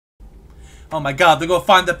Oh my god, they're gonna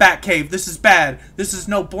find the Batcave. This is bad. This is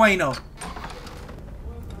no bueno.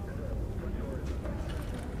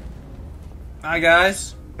 Hi,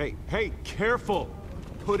 guys. Hey, careful.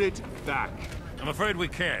 Put it back. I'm afraid we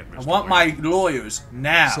can't, Mr. I want Wayne. my lawyers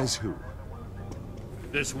now. Says who?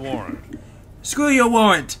 This warrant. Screw your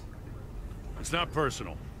warrant. It's not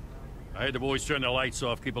personal. I had the boys turn the lights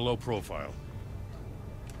off, keep a low profile.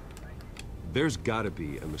 There's gotta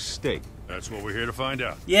be a mistake. That's what we're here to find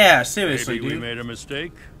out. Yeah, seriously, Maybe dude. we made a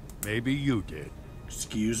mistake. Maybe you did.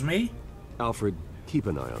 Excuse me? Alfred, keep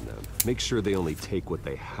an eye on them. Make sure they only take what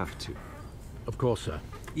they have to. Of course, sir.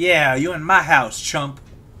 Yeah, you in my house, chump.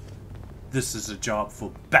 This is a job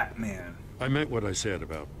for Batman. I meant what I said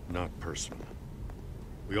about not personal.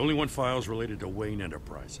 We only want files related to Wayne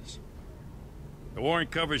Enterprises. The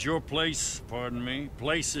warrant covers your place, pardon me,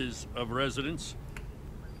 places of residence,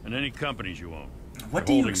 and any companies you own. What Your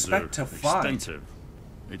do you holdings expect are to find? extensive.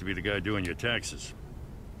 Need to be the guy doing your taxes.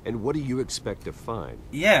 And what do you expect to find?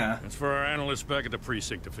 Yeah. That's for our analysts back at the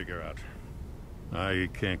precinct to figure out. I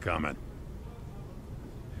can't comment.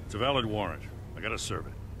 It's a valid warrant. I gotta serve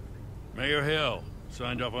it. Mayor Hill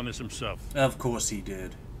signed off on this himself. Of course he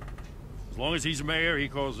did. As long as he's mayor, he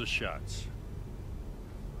calls the shots.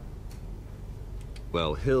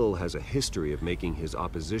 Well, Hill has a history of making his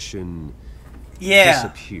opposition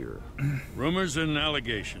disappear. Rumors and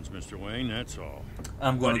allegations, Mr. Wayne, that's all.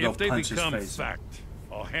 I'm gonna But go if they punch his become face. fact,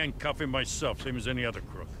 I'll handcuff him myself, same as any other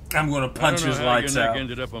crook. I'm gonna punch his lights I don't know how your out. neck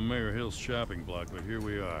ended up on Mayor Hill's shopping block, but here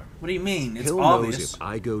we are. What do you mean? It's Hill obvious. knows if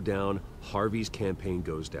I go down, Harvey's campaign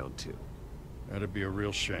goes down too. That'd be a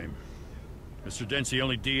real shame. Mr. Dent's the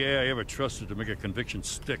only DA I ever trusted to make a conviction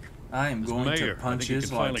stick. I am As going mayor, to punch I think his he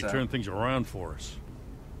can finally lights turn out. things around for us.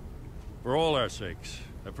 For all our sakes,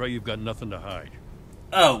 I pray you've got nothing to hide.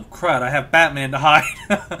 Oh, crud, I have Batman to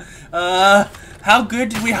hide. How good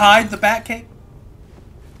did we hide the Batcave?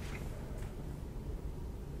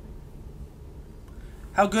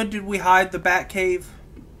 How good did we hide the Batcave?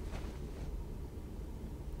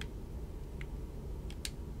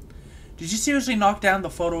 Did you seriously knock down the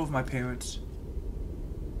photo of my parents?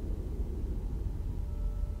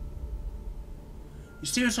 You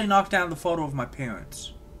seriously knocked down the photo of my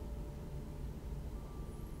parents?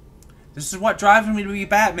 This is what drives me to be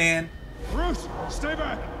Batman. Bruce, stay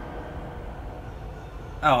back!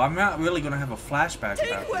 Oh, I'm not really gonna have a flashback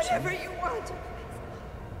Take about this. whatever you want.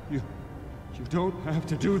 You don't have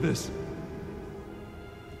to do this.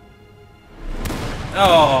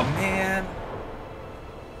 Oh, man.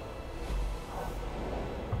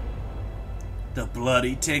 The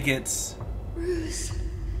bloody tickets. Bruce.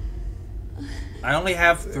 I only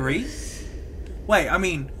have 3? Wait, I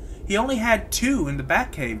mean, he only had 2 in the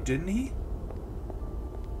Batcave, didn't he?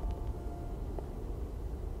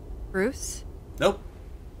 Bruce? Nope.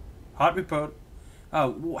 Hot report.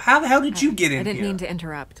 Oh, how the hell did you get in I didn't here? mean to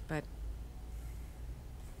interrupt, but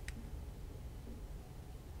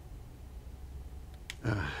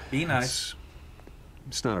Be nice.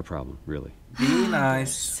 It's not a problem, really. Be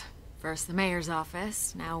nice. first the mayor's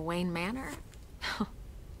office, now Wayne Manor.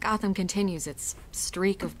 Gotham continues its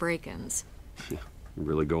streak of break-ins. You're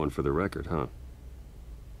really going for the record, huh?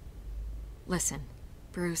 Listen,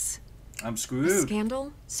 Bruce. I'm A screwed.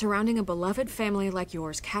 scandal surrounding a beloved family like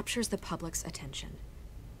yours captures the public's attention.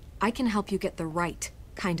 I can help you get the right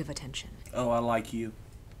kind of attention. Oh, I like you.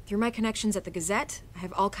 Through my connections at the Gazette, I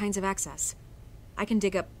have all kinds of access. I can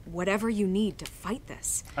dig up whatever you need to fight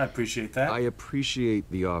this. I appreciate that. I appreciate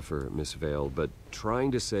the offer, Miss Vale, but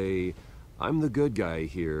trying to say I'm the good guy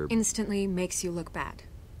here... Instantly makes you look bad.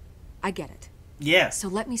 I get it. Yes. So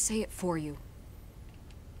let me say it for you.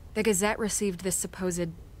 The Gazette received this supposed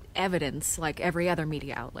evidence like every other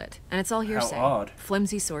media outlet, and it's all hearsay. How odd.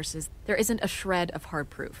 Flimsy sources. There isn't a shred of hard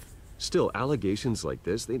proof. Still, allegations like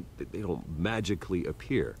this, they don't magically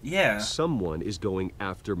appear. Yeah. Someone is going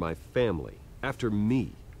after my family. After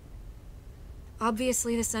me.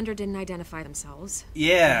 Obviously, the sender didn't identify themselves.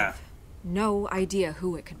 Yeah. No idea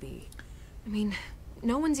who it could be. I mean,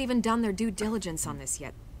 no one's even done their due diligence on this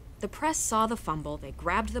yet. The press saw the fumble, they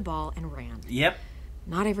grabbed the ball and ran. Yep.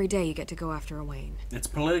 Not every day you get to go after a Wayne. It's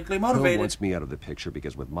politically Hill motivated. wants me out of the picture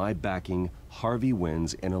because with my backing, Harvey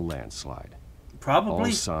wins in a landslide. Probably.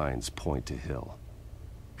 All signs point to Hill.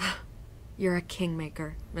 You're a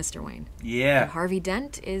kingmaker, Mr. Wayne. Yeah. And Harvey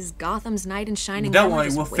Dent is Gotham's knight in shining Don't armor, worry,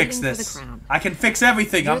 just we'll fix waiting for this. the crown. I can fix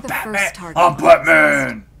everything. You're I'm the Batman. first target I'm of Batman's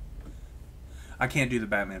Batman. I can't do the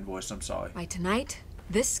Batman voice. I'm sorry. By tonight,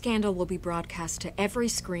 this scandal will be broadcast to every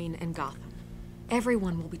screen in Gotham.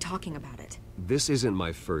 Everyone will be talking about it. This isn't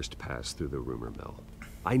my first pass through the rumor mill.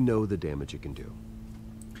 I know the damage it can do.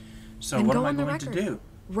 So Then what go am I on the going to record. do?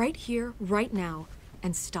 Right here, right now,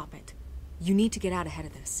 and stop it. You need to get out ahead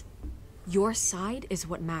of this. Your side is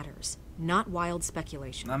what matters, not wild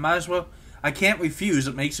speculation. I might as well. I can't refuse.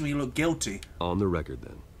 It makes me look guilty. On the record,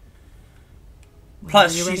 then.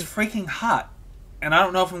 Plus, she's freaking hot. And I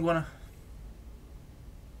don't know if I'm gonna...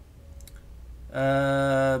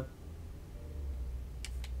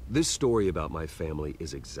 This story about my family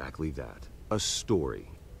is exactly that. A story.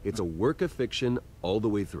 It's a work of fiction all the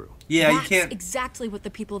way through. Yeah, That's you can't... exactly what the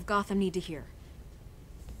people of Gotham need to hear.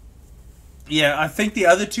 Yeah, I think the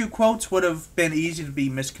other two quotes would have been easy to be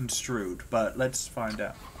misconstrued, but let's find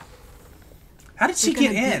out. How did she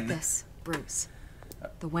get in? Beat this, Bruce.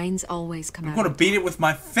 The Waynes always come out. I'm going to beat it with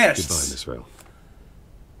my fists. Goodbye, Miss Vale.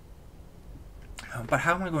 But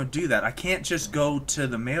how am I going to do that? I can't just go to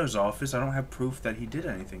the mayor's office. I don't have proof that he did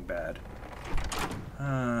anything bad.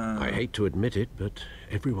 I hate to admit it, but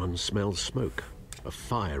everyone smells smoke. A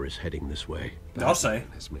fire is heading this way. I'll say.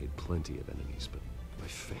 Batman has made plenty of enemies, but my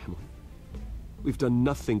family... We've done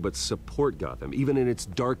nothing but support Gotham, even in its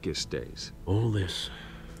darkest days. All this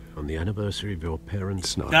on the anniversary of your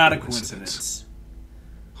parents' Not a coincidence.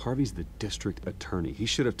 Harvey's the district attorney. He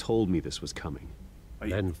should have told me this was coming.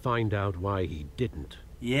 Then find out why he didn't.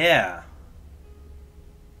 Yeah.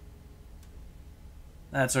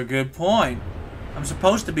 That's a good point. I'm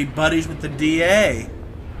supposed to be buddies with the DA.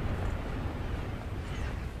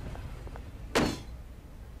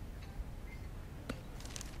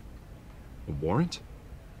 A warrant?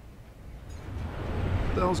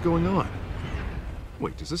 What the hell's going on?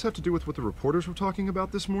 Wait, does this have to do with what the reporters were talking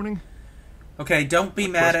about this morning? Okay, don't be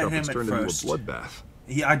mad at him at turned first. into a bloodbath.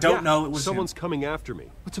 Yeah, I don't know it was Someone's him. coming after me.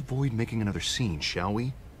 Let's avoid making another scene, shall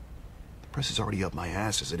we? The press is already up my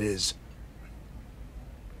ass as it is.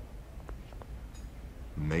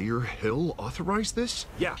 Mayor Hill authorized this?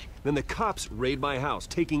 Yeah, then the cops raid my house,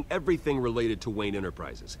 taking everything related to Wayne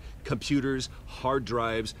Enterprises. Computers, hard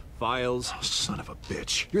drives, files. Oh, son of a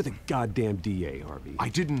bitch. You're the goddamn DA, Harvey. I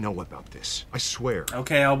didn't know about this. I swear.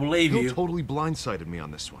 Okay, I'll believe Hill you. totally blindsided me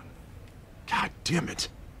on this one. God damn it.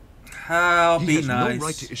 I'll He be has nice. no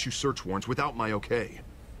right to issue search warrants without my okay.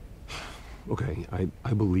 Okay,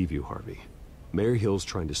 I believe you, Harvey. Mayor Hill's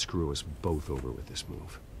trying to screw us both over with this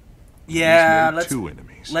move. Yeah, He's made two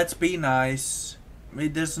enemies. let's be nice. I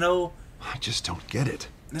mean, there's no... I just don't get it.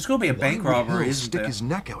 There's going to be a bank Why would robbery, Hill isn't stick there? his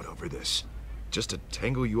neck out over this? Just to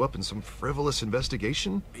tangle you up in some frivolous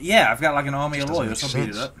investigation? Yeah, I've got like an army Just of doesn't lawyers. make I'll beat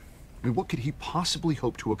it sense. up. I mean, what could he possibly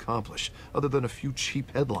hope to accomplish other than a few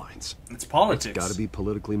cheap headlines? It's politics. It's got to be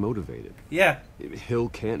politically motivated. Yeah. Hill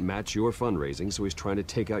can't match your fundraising, so he's trying to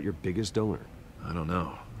take out your biggest donor. I don't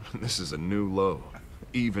know. This is a new low,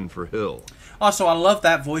 even for Hill. Also, I love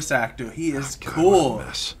that voice actor. He is God, cool. what a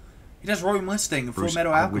mess. He does Roy Mustang in Full Bruce,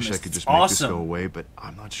 Metal I Alchemist. wish I could just It's make awesome. this go away, but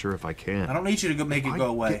I'm not sure if I can. I don't need you to go make If it go I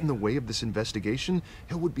away. get in the way of this investigation,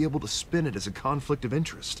 Hill would be able to spin it as a conflict of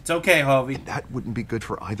interest. It's okay, Harvey. And that wouldn't be good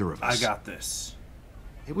for either of I us. got this.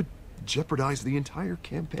 It would jeopardize the entire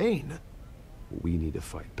campaign. We need to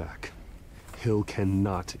fight back. Hill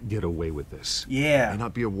cannot get away with this. It may Yeah.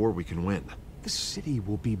 not be a war we can win. The city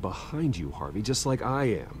will be behind you, Harvey, just like I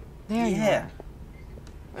am. There you Yeah.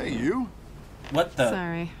 are. Hey, you? What the?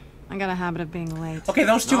 Sorry. I got a habit of being late. Okay,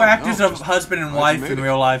 those two No, actors no, are just husband and glad you wife made in it.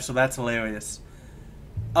 real life, so that's hilarious.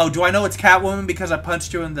 Oh, do I know it's Catwoman because I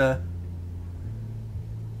punched her in the...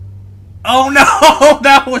 Oh no!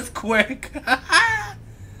 That was quick! You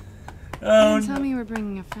Oh, didn't tell me you were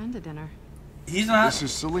bringing a friend to dinner. he's not... This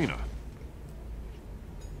is Selina.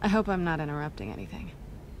 I hope I'm not interrupting anything.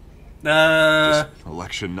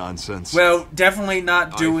 Election nonsense. Well, definitely not I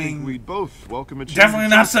think doing... we'd both welcome a change. Definitely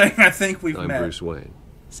not saying I think we've I'm met. Bruce Wayne.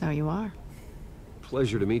 So you are.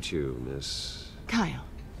 Pleasure to meet you, Miss... Kyle.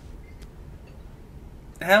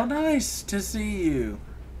 How nice to see you.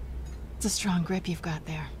 It's a strong grip you've got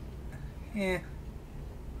there. Yeah.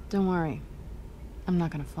 Don't worry. I'm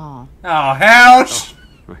not gonna fall. Oh, ouch!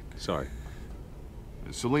 Right, sorry.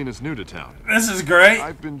 Selina's new to town. This is great.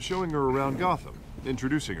 I've been showing her around Gotham,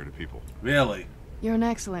 introducing her to people. Really? You're an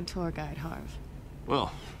excellent tour guide, Harv.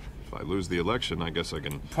 Well, if I lose the election, I guess I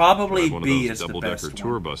can Probably drive one B of is those the double-decker best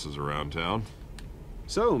tour one. buses around town.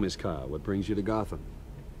 So, Miss Ka, what brings you to Gotham?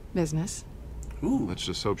 Business. Ooh, Let's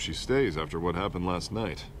just hope she stays after what happened last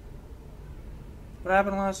night. what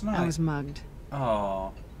happened last night? I was mugged.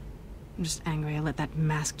 Oh. I'm just angry I let that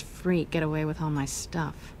masked freak get away with all my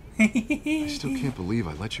stuff. I still can't believe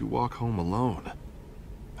I let you walk home alone.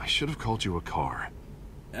 I should have called you a car.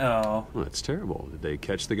 Oh. Well, that's terrible. Did they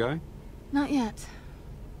catch the guy? Not yet.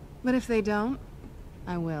 But if they don't,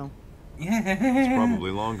 I will. It's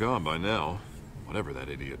probably long gone by now. Whatever that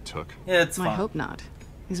idiot took. Yeah, it's I fine. hope not.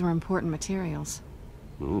 These were important materials.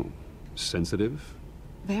 Ooh, sensitive?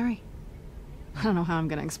 Very. I don't know how I'm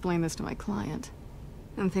gonna explain this to my client.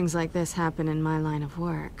 When things like this happen in my line of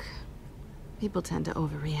work, people tend to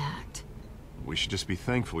overreact. We should just be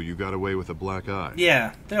thankful you got away with a black eye.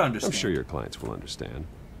 Yeah, they'll understand. I'm sure your clients will understand.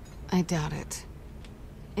 I doubt it.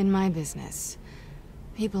 In my business,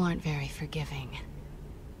 people aren't very forgiving.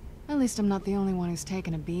 At least I'm not the only one who's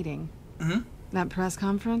taken a beating. Mm-hmm. That press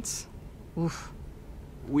conference? Oof.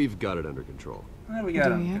 We've got it under control. Yeah, we got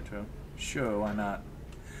Do it you? under control. Sure, why not?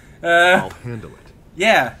 I'll handle it.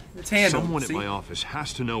 Yeah, it's handled. Someone see? at my office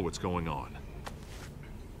has to know what's going on.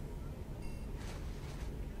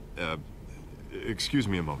 Excuse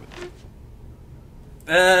me a moment.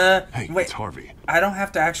 Hey, wait. it's Harvey. I don't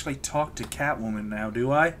have to actually talk to Catwoman now,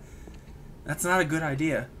 do I? That's not a good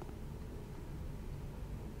idea.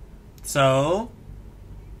 So...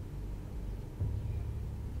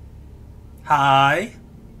 Hi.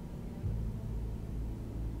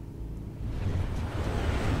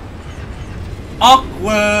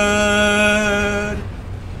 Awkward!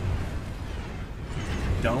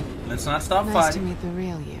 Let's not stop Nice fighting. to meet the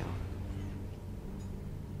real you.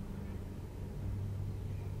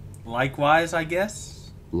 Likewise, I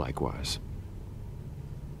guess. Likewise.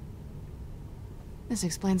 This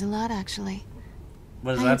explains a lot, actually.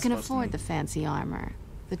 What is How that you can supposed to afford mean? the fancy armor,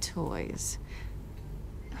 the toys.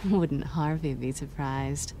 Wouldn't Harvey be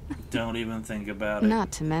surprised? Don't even think about it.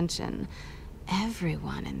 Not to mention,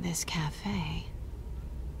 everyone in this cafe.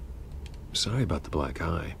 Sorry about the black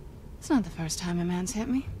eye. It's not the first time a man's hit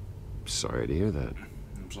me. Sorry to hear that.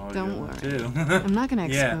 I'm sorry Don't to worry. too. I'm not gonna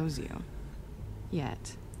Yeah. expose you.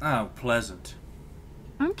 Yet. Oh, pleasant.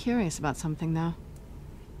 I'm curious about something, though.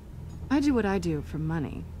 I do what I do for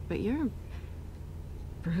money, but you're...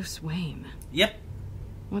 Bruce Wayne. Yep.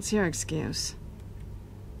 What's your excuse?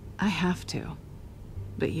 I have to.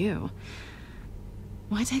 But you...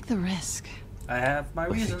 Why take the risk? I have my I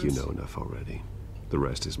reasons. think you know enough already. The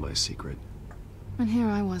rest is my secret. And here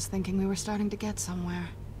I was thinking we were starting to get somewhere.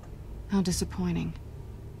 How disappointing.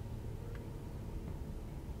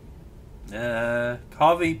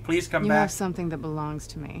 Harvey, please come You back. have something that belongs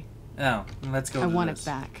to me. Oh, let's go I to want this. it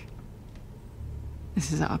back.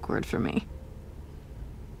 This is awkward for me.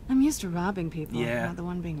 I'm used to robbing people, Yeah. not the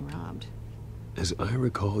one being robbed. As I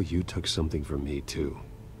recall, you took something from me, too.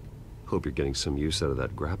 Hope you're getting some use out of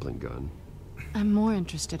that grappling gun. I'm more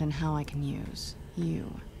interested in how I can use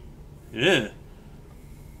you. Yeah.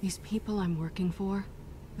 These people I'm working for,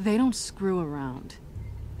 they don't screw around.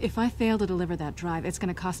 If I fail to deliver that drive, it's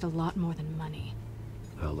gonna cost a lot more than money.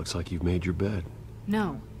 Well, looks like you've made your bed.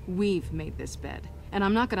 No, we've made this bed, and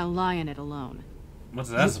I'm not gonna lie in it alone. What's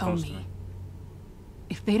You that owe supposed to me. mean?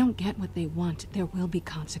 If they don't get what they want, there will be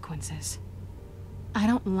consequences. I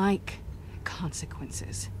don't like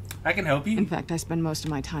consequences. I can help you. In fact, I spend most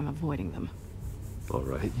of my time avoiding them. All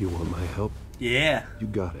right, you want my help? Yeah. You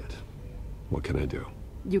got it. What can I do?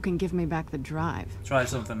 You can give me back the drive. Try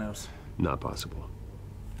something else. Not possible.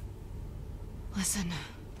 Listen,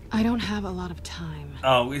 I don't have a lot of time.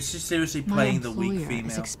 Oh, it's just seriously My playing the employer weak is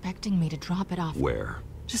female. expecting me to drop it off. Where?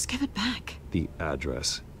 Just give it back. The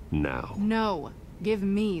address. Now. No, give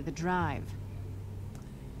me the drive.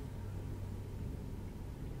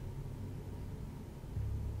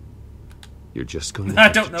 You're just going to I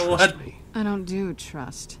have don't to know trust what- me. I don't do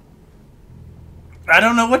trust. I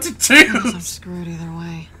don't know what to Guess I'm do. screwed either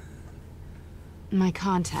way. My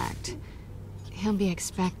contact. He'll be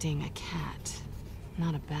expecting a cat,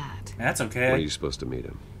 not a bat. That's When are okay. you supposed to meet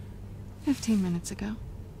him? 15 minutes ago.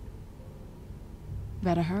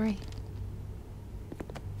 Better hurry.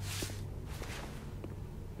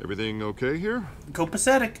 Everything okay here?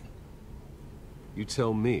 Copacetic. You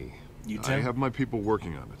tell me. You I tell. have my people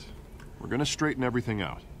working on it. We're gonna straighten everything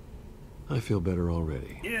out. I feel better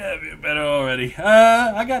already. Yeah, better already.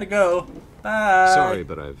 I gotta go. Bye. Sorry,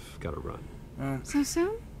 but I've got to run. So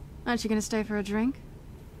soon? Aren't you gonna stay for a drink?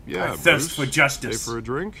 Yeah, I thirst Bruce, for justice. Stay for a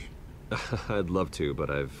drink? I'd love to, but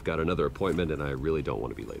I've got another appointment and I really don't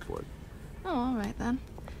want to be late for it. Oh, all right then.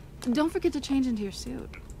 Don't forget to change into your suit.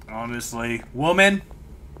 Honestly, woman,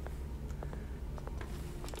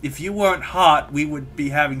 if you weren't hot, we would be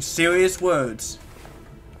having serious words.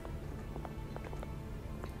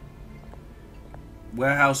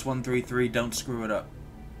 Warehouse 133, don't screw it up.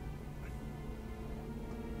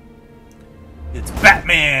 It's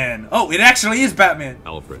Batman! Oh, it actually is Batman!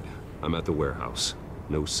 Alfred, I'm at the warehouse.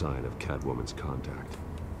 No sign of Catwoman's contact.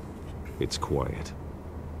 It's quiet.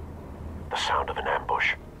 The sound of an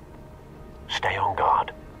ambush. Stay on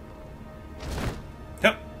guard.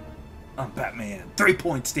 Yep. I'm Batman.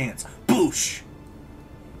 3-point stance. Boosh!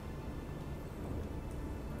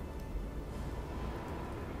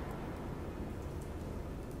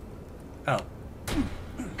 Oh.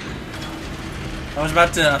 I was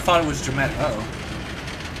about to... I thought it was dramatic. Uh-oh.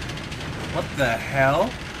 What the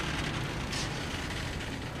hell?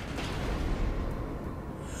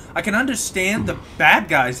 I can understand the bad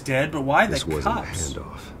guy's dead, but why the cops? This wasn't a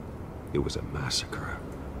handoff. It was a massacre.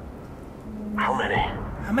 How many?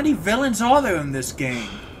 How many villains are there in this game?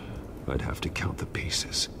 I'd have to count the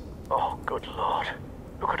pieces. Oh, good lord.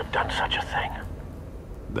 Who could have done such a thing?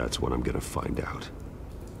 That's what I'm gonna find out.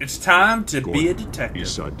 It's time to be a Gordon, detective.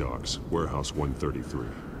 East Side Docks, Warehouse 133.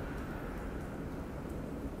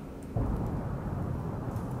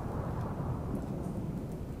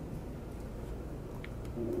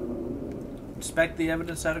 Inspect the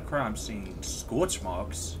evidence at a crime scene. Scorch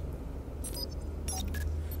marks.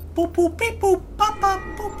 Boop boop beep boop pop pop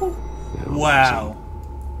boop boop. Yeah, Wow.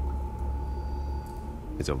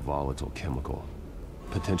 It's a volatile chemical.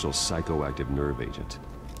 Potential psychoactive nerve agent.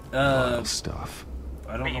 Stuff.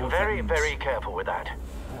 I don't Be know what very, that means. very careful with that.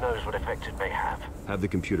 Who knows what effects it may have. Have the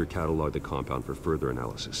computer catalog the compound for further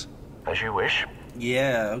analysis. As you wish.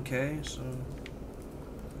 Yeah, okay, so... Nothing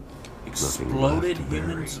Exploded left to bury.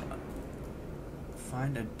 humans...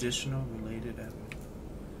 Find additional related evidence.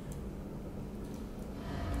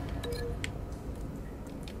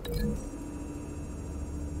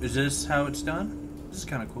 Is this how it's done? This is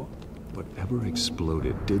kind of cool. Whatever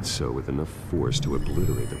exploded did so with enough force to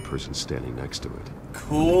obliterate the person standing next to it. The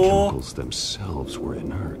Cool. chemicals themselves were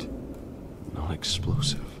inert, not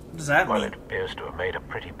explosive. What does that Well, mean? it appears to have made a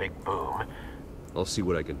pretty big boom. I'll see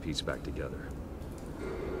what I can piece back together.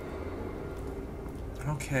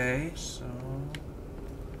 Okay, so...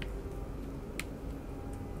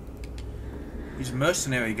 These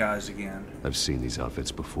mercenary guys again. I've seen these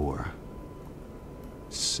outfits before.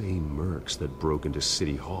 Same mercs that broke into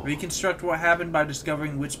City Hall. Reconstruct what happened by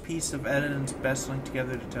discovering which piece of evidence best linked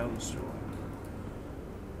together to tell the story.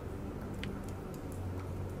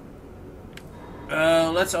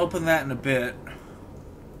 Let's open that in a bit.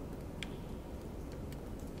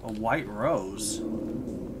 A white rose.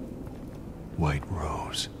 White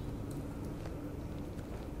Rose.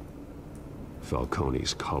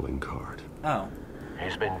 Falcone's calling card. Oh.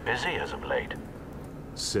 He's been busy as of late.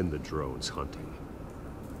 Send the drones hunting.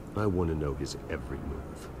 I want to know his every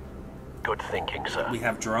move. Good thinking, sir. We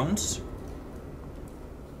have drones?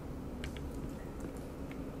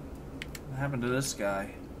 What happened to this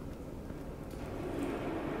guy?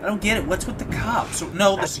 I don't get it. What's with the cops?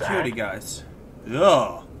 No, the That's security bad. guys.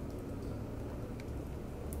 Ugh.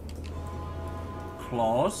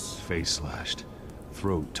 Claws? Face slashed.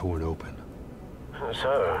 Throat torn open.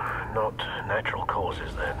 So, not natural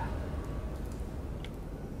causes then.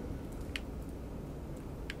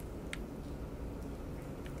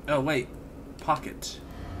 Oh, wait. Pocket.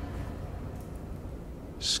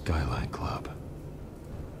 Skyline Club.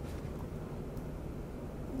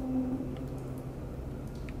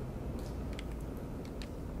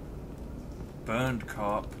 Burned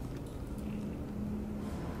cop.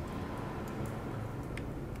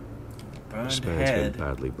 Burned This man's been head.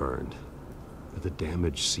 badly burned. But the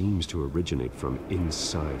damage seems to originate from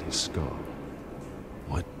inside his skull.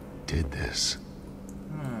 What did this?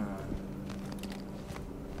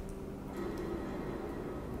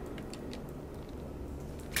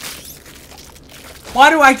 Why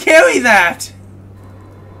do I carry that?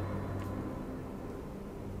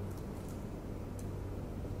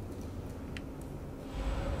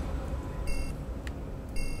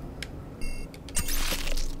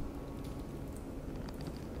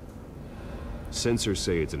 Sensors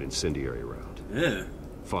say it's an incendiary round. Ew.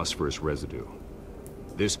 Phosphorus residue.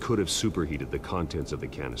 This could have superheated the contents of the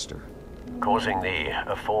canister. Causing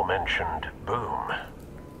the aforementioned boom.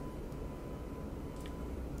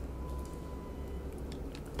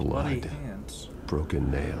 Bloody Blood, hands. broken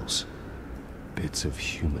nails, bits of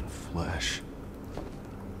human flesh.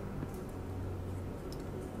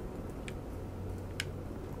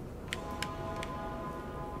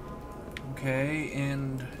 Okay,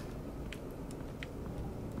 and...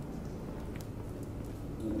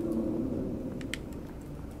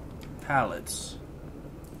 pallets.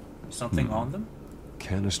 Something on them?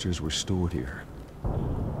 Canisters were stored here.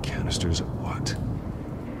 Canisters of what?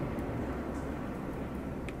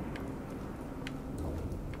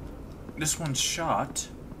 This one's shot.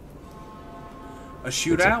 A It's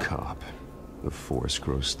shootout? a cop. The force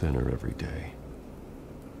grows thinner every day.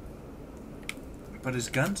 But his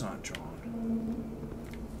gun's not drawn.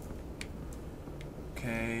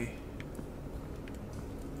 Okay.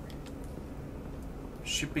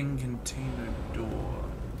 Shipping container door.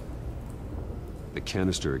 The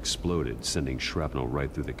canister exploded, sending shrapnel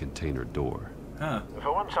right through the container door. Huh.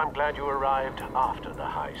 For once, I'm glad you arrived after the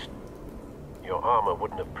heist. Your armor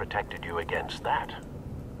wouldn't have protected you against that.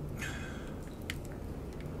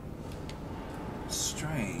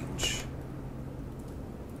 Strange.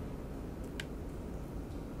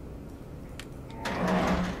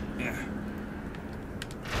 Yeah.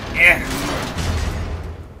 Yeah.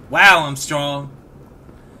 Wow, I'm strong.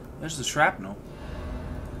 There's the shrapnel.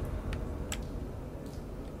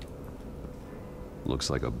 Looks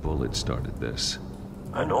like a bullet started this.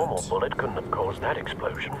 A normal bullet couldn't have caused that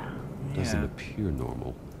explosion. Doesn't Yeah. appear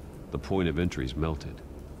normal. The point of entry's melted.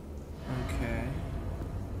 Okay.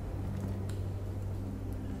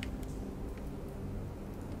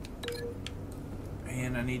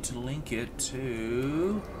 And I need to link it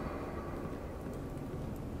to...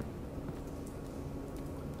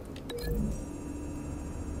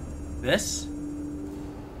 this?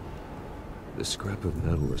 The scrap of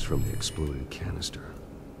metal is from the exploded canister.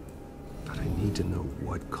 But I need to know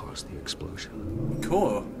what caused the explosion.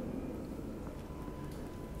 Cool.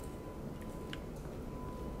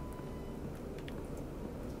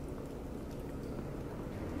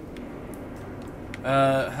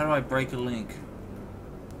 How do I break a link?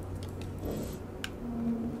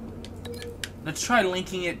 Let's try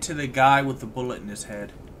linking it to the guy with the bullet in his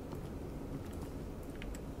head.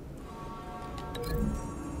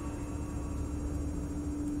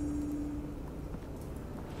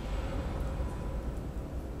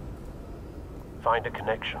 Find a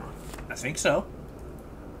connection. I think so.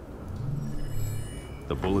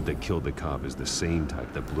 The bullet that killed the cop is the same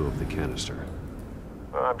type that blew up the canister.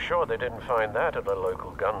 Well, I'm sure they didn't find that at a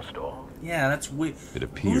local gun store. Yeah, that's weird. It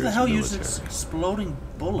appears Who the hell military. uses exploding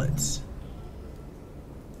bullets?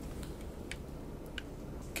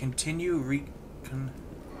 Continue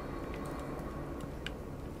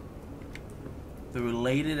the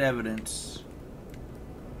related evidence.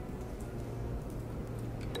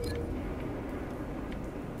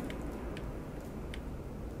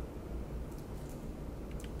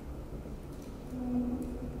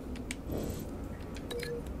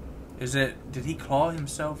 Is it... did he claw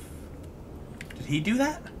himself? Did he do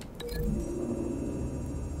that?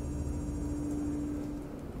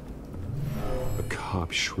 A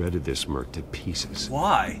cop shredded this merc to pieces.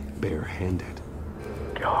 Why? Barehanded.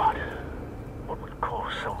 God, what would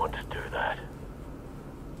cause someone to do that?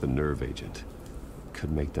 The nerve agent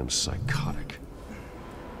could make them psychotic.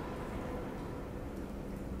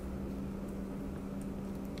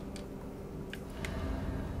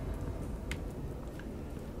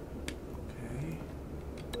 Okay.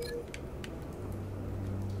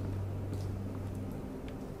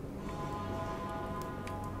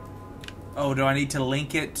 Oh, do I need to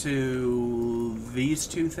link it to these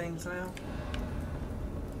two things now?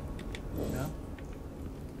 No?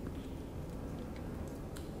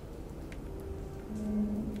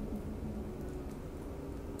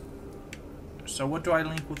 So what do I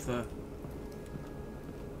link with the...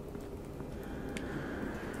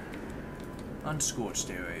 unscorched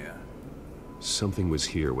area? Something was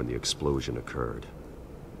here when the explosion occurred.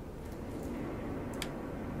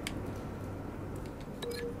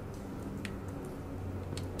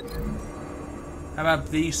 How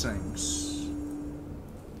about these things?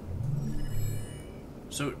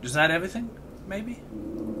 So, is that everything? Maybe?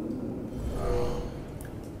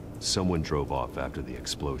 Someone drove off after the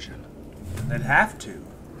explosion. They'd have to.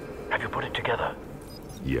 Have you put it together?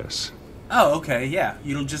 Yes. Oh, okay, yeah.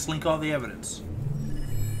 You'll just link all the evidence.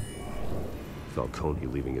 Falcone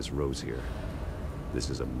leaving his rose here. This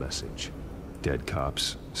is a message. Dead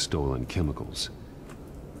cops, stolen chemicals.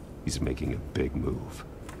 He's making a big move.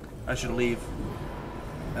 I should leave.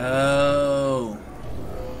 Oh.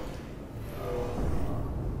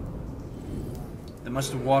 They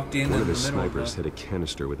must have walked in One in of the his middle snipers of hit a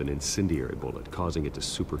canister with an incendiary bullet, causing it to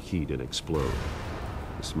superheat and explode.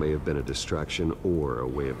 This may have been a distraction or a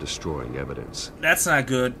way of destroying evidence. That's not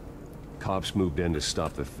good. Cops moved in to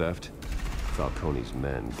stop the theft. Falcone's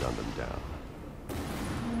men gunned him down.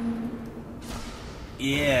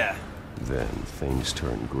 Yeah. Then things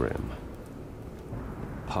turned grim.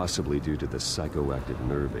 Possibly due to the psychoactive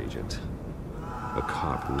nerve agent. A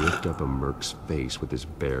cop ripped up a merc's face with his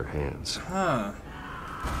bare hands. Huh.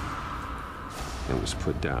 And was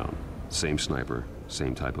put down. Same sniper,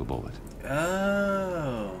 same type of bullet.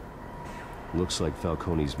 Oh. Looks like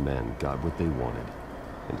Falcone's men got what they wanted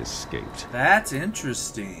and escaped. That's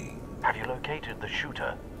interesting. Have you located the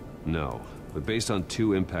shooter? No, but based on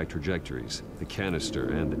two impact trajectories, the canister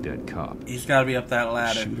and the dead cop, He's got to be up that the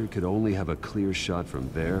ladder. shooter could only have a clear shot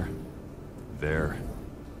from there,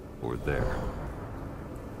 or there.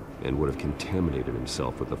 And would have contaminated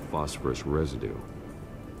himself with the phosphorus residue.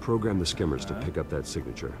 Program the skimmers to pick up that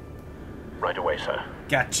signature. Right away, sir.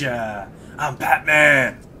 Gotcha. I'm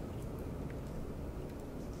Batman.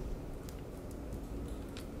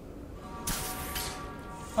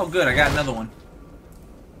 Oh, good. I got another one.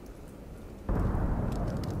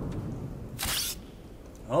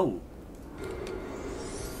 Oh.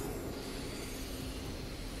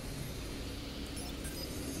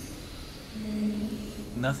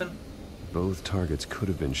 Nothing? Both targets could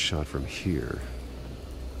have been shot from here,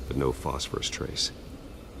 but no phosphorus trace.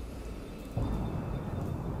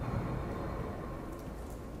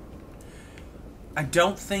 I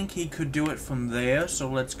don't think he could do it from there, so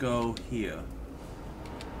let's go here.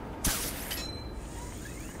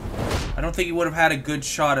 I don't think he would have had a good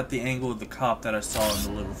shot at the angle of the cop that I saw in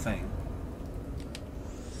the little thing.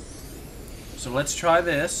 So let's try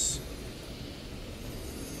this.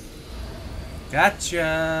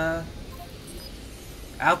 Gotcha.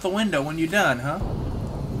 Out the window when you're done, huh?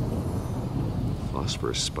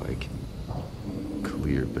 Phosphorus spike.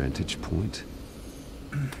 Clear vantage point.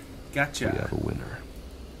 Gotcha. We have a winner.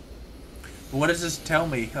 But what does this tell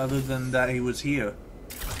me other than that he was here?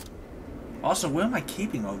 Also, where am I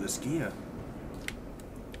keeping all this gear?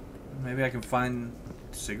 Maybe I can find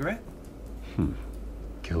a cigarette?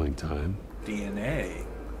 Killing time. DNA.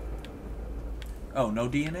 Oh, no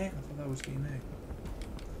DNA? I thought that was DNA.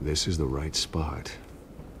 This is the right spot.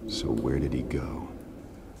 So where did he go?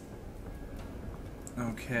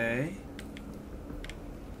 Okay.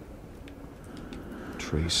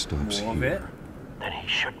 Trace stops More of here. it. Then he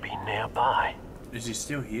should be nearby. Is he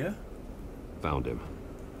still here? Found him.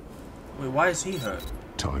 Wait, why is he hurt?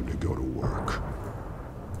 Time to go to work.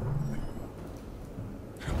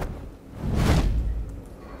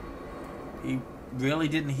 He really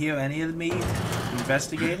didn't hear any of me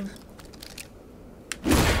investigating?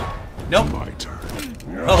 Nope. My turn.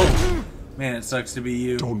 Oh, man, it sucks to be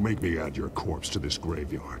you. Don't make me add your corpse to this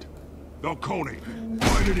graveyard. Falcone,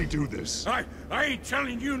 why did he do this? I ain't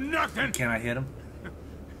telling you nothing. Can I hit him?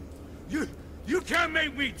 You can't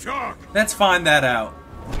make me talk. Let's find that out.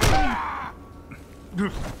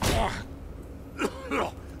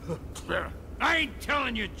 I ain't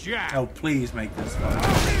telling you, Jack. Oh, please make this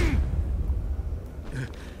fun.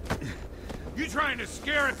 You trying to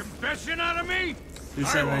scare a confession out of me? Who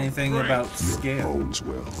said anything about Your scare? bones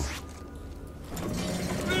will.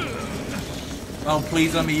 Oh,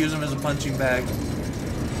 please let me use him as a punching bag.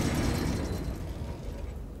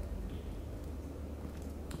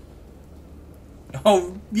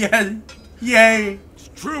 Oh, yeah. Yay. It's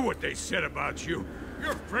true what they said about you.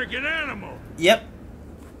 You're a freaking animal. Yep.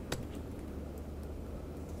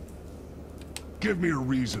 Give me a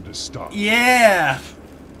reason to stop. Yeah.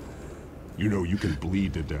 You know you can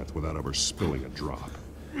bleed to death without ever spilling a drop.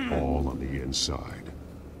 All on the inside.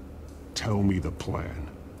 Tell me the plan,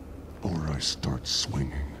 or I start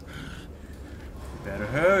swinging. Better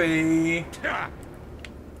hurry.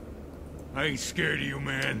 I ain't scared of you,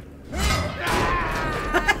 man.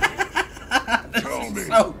 Tell me.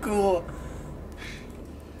 So cool.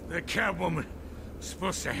 The Catwoman was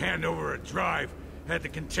supposed to hand over a drive. Had the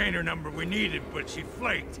container number we needed, but she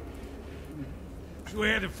flaked. So we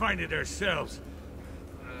had to find it ourselves.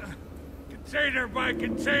 Container by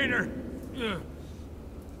container.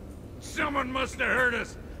 Someone must have heard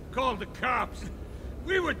us. Called the cops.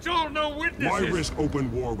 We were told no witnesses. Why risk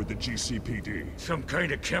open war with the GCPD? Some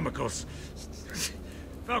kind of chemicals.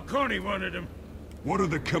 Falcone wanted them. What are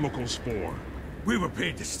the chemicals for? We were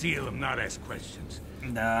paid to steal them, not ask questions.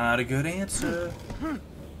 Not a good answer.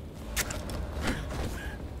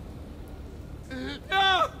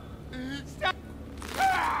 No! Stop!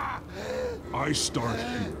 I start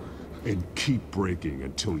here and keep breaking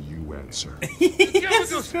until you answer.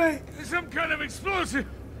 Chemicals! Some kind of explosive!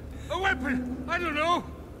 A weapon! I don't know!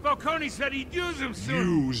 Falcone said he'd use them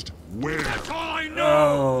soon. Used where? That's all I know!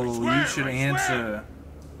 I Oh, swear, you should I answer.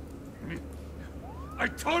 swear. I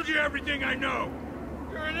told you everything I know!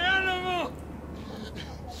 You're an animal!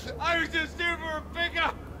 I was just here for a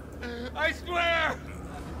pickup! I swear!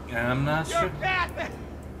 I'm not You're sure. bad!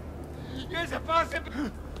 You're supposed to be...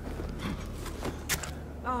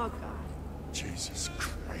 Oh, God. Jesus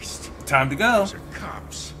Christ. Time to go. Those are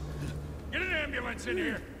cops. Get an ambulance in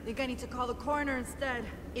here! Think I need to call the coroner instead.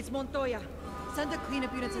 It's Montoya. Send a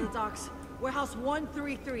cleanup unit to the docks. Warehouse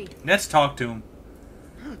 133. Let's talk to him.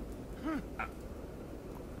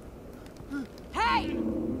 Hey!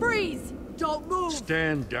 Freeze! Don't move!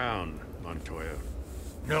 Stand down, Montoya.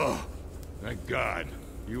 No. Thank God.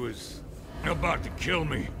 He was about to kill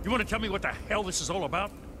me. You want to tell me what the hell this is all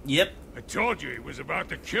about? Yep. I told you he was about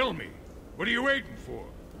to kill me. What are you waiting for?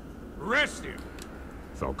 Arrest him.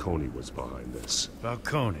 Falcone was behind this.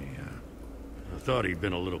 Falcone, huh? I thought he'd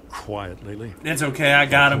been a little quiet lately. It's okay, I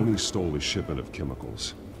got him. Tony stole a shipment of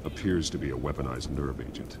chemicals. Appears to be a weaponized nerve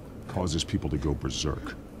agent. Causes people to go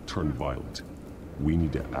berserk, turn violent. We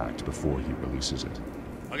need to act before he releases it.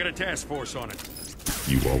 I got a task force on it.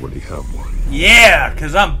 You already have one. Yeah,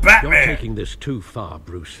 because I'm Batman. You're taking this too far,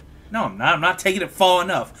 Bruce. No, I'm not. I'm not taking it far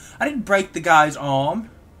enough. I didn't break the guy's arm.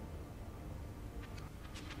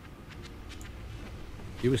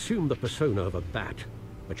 You assume the persona of a bat,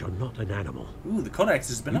 but you're not an animal. Ooh, the codex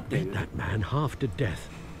has been You updated. beat that man half to death.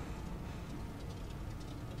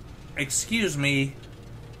 Excuse me.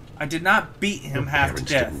 I did not beat him Your half to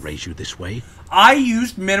parents death. didn't raise you this way. I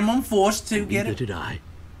used minimum force to get Neither it. did I.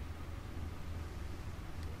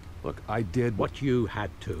 Look, I did What you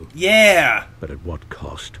had to, Yeah. but at what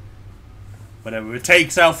cost? Whatever it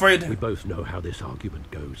takes, Alfred. We both know how this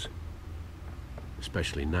argument goes.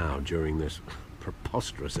 Especially now, during this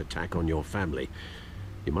preposterous attack on your family.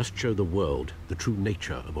 You must show the world the true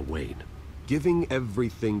nature of a Wayne. giving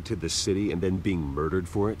everything to the city and then being murdered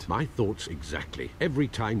for it. My thoughts exactly. Every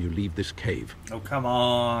time you leave this cave. Oh, come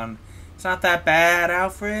on. It's not that bad,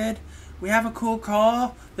 Alfred. We have a cool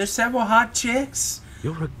car. There's several hot chicks.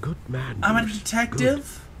 You're a good man, I'm a Bruce.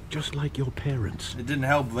 detective. Good. Just like your parents. It didn't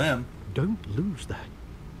help them. Don't lose that.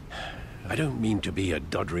 I don't mean to be a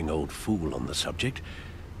doddering old fool on the subject,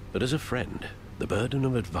 but as a friend, the burden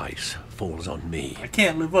of advice falls on me. I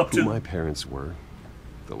can't live up Who to my parents were,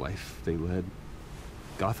 the life they led,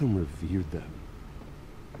 Gotham revered them.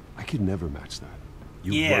 I could never match that.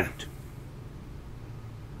 You won't.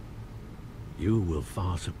 You will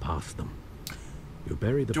far surpass them. You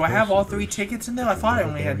bury the Do I have person, all 3 Bruce, tickets in there? but I thought I you'll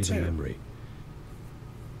only never had bury the 2. memory.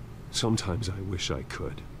 Sometimes I wish I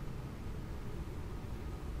could.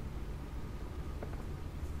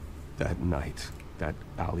 That night, that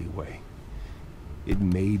alleyway, it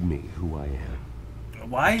made me who I am.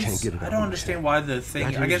 Why can't is... get it I out don't of my understand head. why the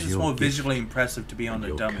thing... That I guess is it's your more gift visually impressive to be on And the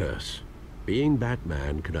your dummy. curse. Being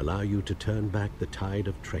Batman can allow you to turn back the tide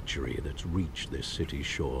of treachery that's reached this city's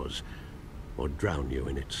shores, or drown you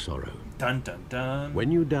in its sorrow. Dun dun dun.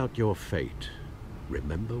 When you doubt your fate,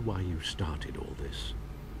 remember why you started all this.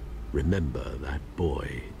 Remember that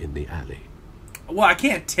boy in the alley. Well, I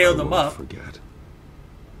can't tear I them won't up. forget.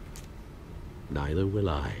 Neither will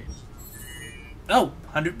I. Oh,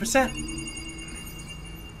 100%.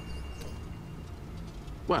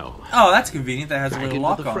 Well, Oh, that's convenient. That has a back little into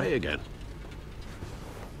lock the on fray it. again.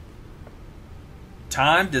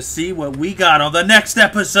 Time to see what we got on the next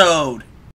episode.